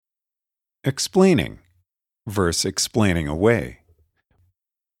Explaining versus explaining away.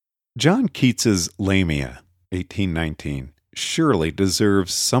 John Keats's Lamia, 1819, surely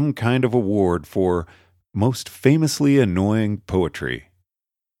deserves some kind of award for most famously annoying poetry.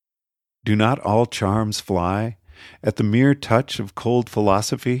 Do not all charms fly at the mere touch of cold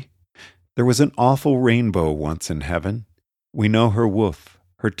philosophy? There was an awful rainbow once in heaven. We know her woof,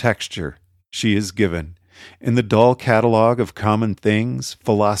 her texture, she is given. In the dull catalogue of common things,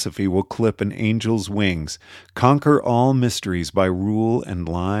 philosophy will clip an angel's wings, conquer all mysteries by rule and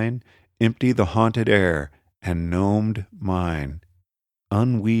line, empty the haunted air and gnomed mine,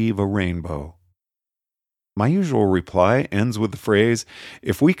 unweave a rainbow. My usual reply ends with the phrase,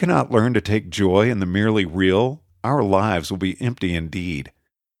 if we cannot learn to take joy in the merely real, our lives will be empty indeed.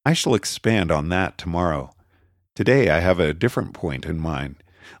 I shall expand on that tomorrow. Today I have a different point in mind.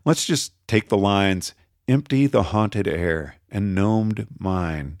 Let's just take the lines, empty the haunted air and gnomed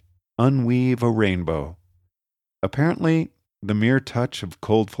mine, unweave a rainbow. Apparently, the mere touch of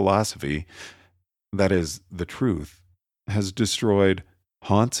cold philosophy, that is, the truth, has destroyed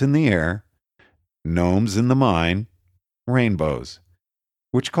haunts in the air, gnomes in the mine, rainbows,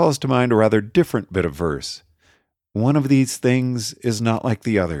 which calls to mind a rather different bit of verse. One of these things is not like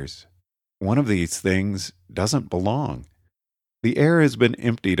the others. One of these things doesn't belong. The air has been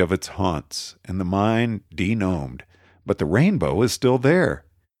emptied of its haunts, and the mine de-gnomed, but the rainbow is still there.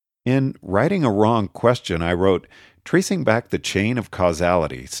 In Writing a Wrong Question, I wrote, tracing back the chain of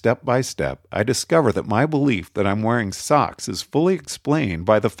causality, step by step, I discover that my belief that I'm wearing socks is fully explained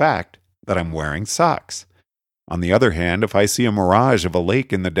by the fact that I'm wearing socks. On the other hand, if I see a mirage of a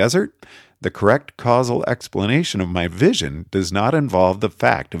lake in the desert, the correct causal explanation of my vision does not involve the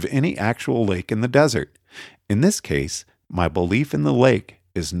fact of any actual lake in the desert. In this case, my belief in the lake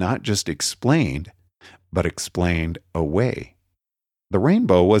is not just explained, but explained away. The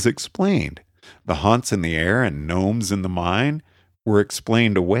rainbow was explained. The haunts in the air and gnomes in the mine were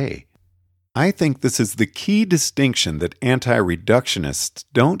explained away. I think this is the key distinction that anti-reductionists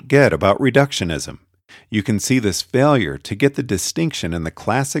don't get about reductionism. You can see this failure to get the distinction in the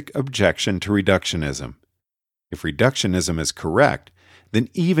classic objection to reductionism. If reductionism is correct, then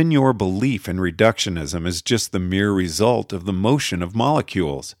even your belief in reductionism is just the mere result of the motion of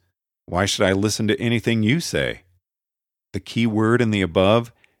molecules. Why should I listen to anything you say? The key word in the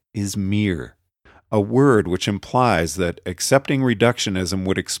above is mere, a word which implies that accepting reductionism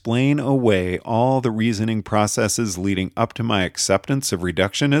would explain away all the reasoning processes leading up to my acceptance of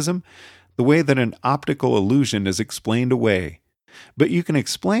reductionism, the way that an optical illusion is explained away. But you can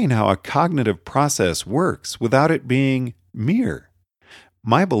explain how a cognitive process works without it being mere.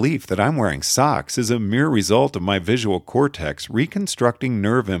 My belief that I'm wearing socks is a mere result of my visual cortex reconstructing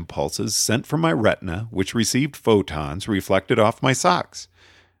nerve impulses sent from my retina, which received photons reflected off my socks.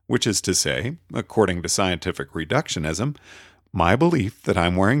 Which is to say, according to scientific reductionism, my belief that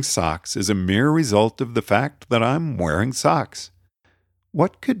I'm wearing socks is a mere result of the fact that I'm wearing socks.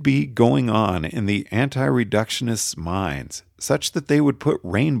 What could be going on in the anti-reductionists' minds such that they would put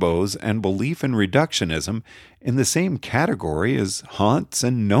rainbows and belief in reductionism in the same category as haunts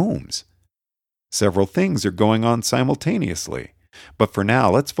and gnomes? Several things are going on simultaneously, but for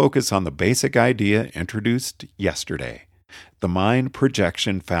now let's focus on the basic idea introduced yesterday, the mind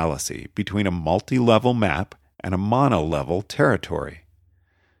projection fallacy between a multi-level map and a mono-level territory.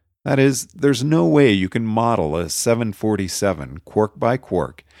 That is, there's no way you can model a 747 quark by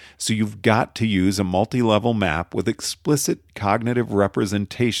quark, so you've got to use a multi-level map with explicit cognitive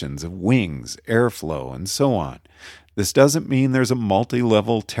representations of wings, airflow, and so on. This doesn't mean there's a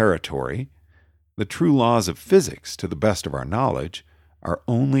multi-level territory. The true laws of physics, to the best of our knowledge, are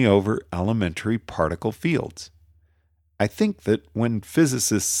only over elementary particle fields. I think that when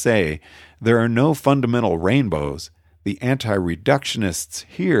physicists say there are no fundamental rainbows, the anti-reductionists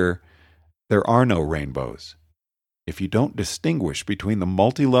hear there are no rainbows. If you don't distinguish between the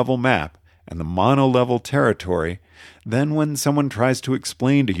multi-level map and the mono-level territory, then when someone tries to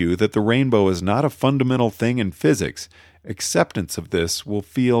explain to you that the rainbow is not a fundamental thing in physics, acceptance of this will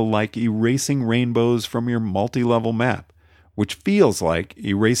feel like erasing rainbows from your multi-level map, which feels like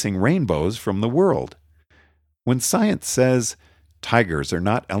erasing rainbows from the world. When science says tigers are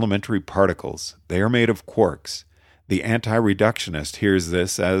not elementary particles, they are made of quarks, the anti-reductionist hears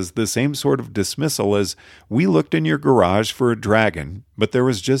this as the same sort of dismissal as, we looked in your garage for a dragon, but there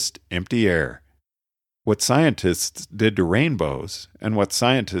was just empty air. What scientists did to rainbows, and what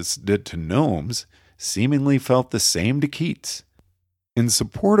scientists did to gnomes, seemingly felt the same to Keats. In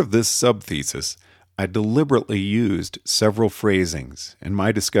support of this subthesis, I deliberately used several phrasings in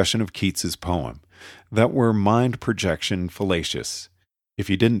my discussion of Keats's poem that were mind projection fallacious. If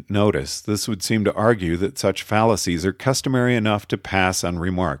you didn't notice, this would seem to argue that such fallacies are customary enough to pass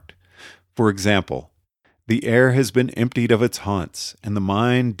unremarked. For example, the air has been emptied of its haunts and the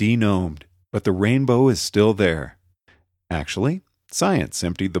mind denomed, but the rainbow is still there. Actually, science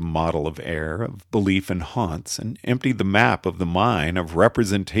emptied the model of air of belief in haunts and emptied the map of the mind of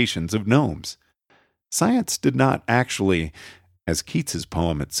representations of gnomes. Science did not actually, as Keats's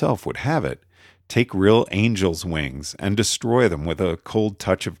poem itself would have it, take real angels' wings and destroy them with a cold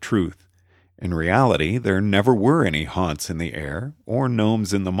touch of truth. In reality, there never were any haunts in the air or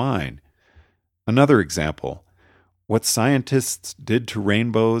gnomes in the mind. Another example, what scientists did to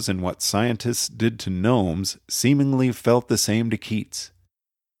rainbows and what scientists did to gnomes seemingly felt the same to Keats.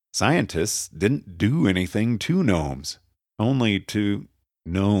 Scientists didn't do anything to gnomes, only to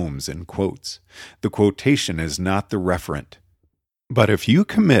gnomes in quotes. The quotation is not the referent. But if you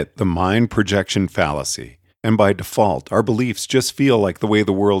commit the mind projection fallacy, and by default our beliefs just feel like the way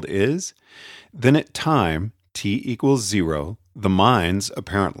the world is, then at time t equals 0, the minds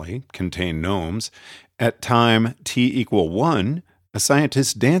apparently contain gnomes. At time t equal 1, a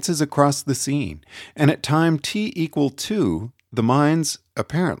scientist dances across the scene. And at time t equal 2, the minds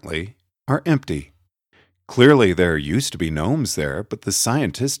apparently are empty. Clearly there used to be gnomes there, but the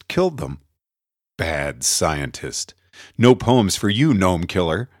scientist killed them. Bad scientist. No poems for you, gnome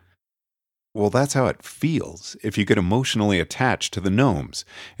killer. Well, that's how it feels if you get emotionally attached to the gnomes,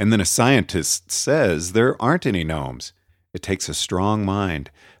 and then a scientist says there aren't any gnomes. It takes a strong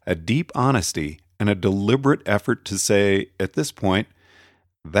mind, a deep honesty, and a deliberate effort to say, at this point,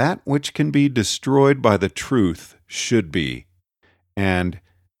 that which can be destroyed by the truth should be. And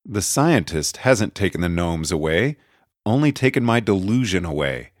the scientist hasn't taken the gnomes away, only taken my delusion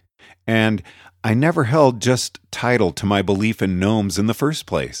away. And I never held just title to my belief in gnomes in the first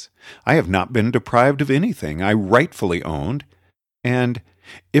place. I have not been deprived of anything I rightfully owned. And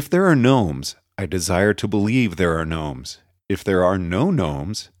if there are gnomes, I desire to believe there are gnomes. If there are no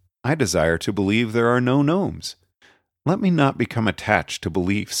gnomes, I desire to believe there are no gnomes. Let me not become attached to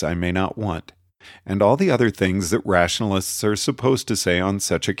beliefs I may not want, and all the other things that rationalists are supposed to say on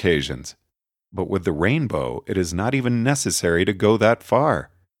such occasions. But with the rainbow, it is not even necessary to go that far.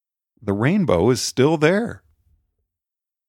 The rainbow is still there.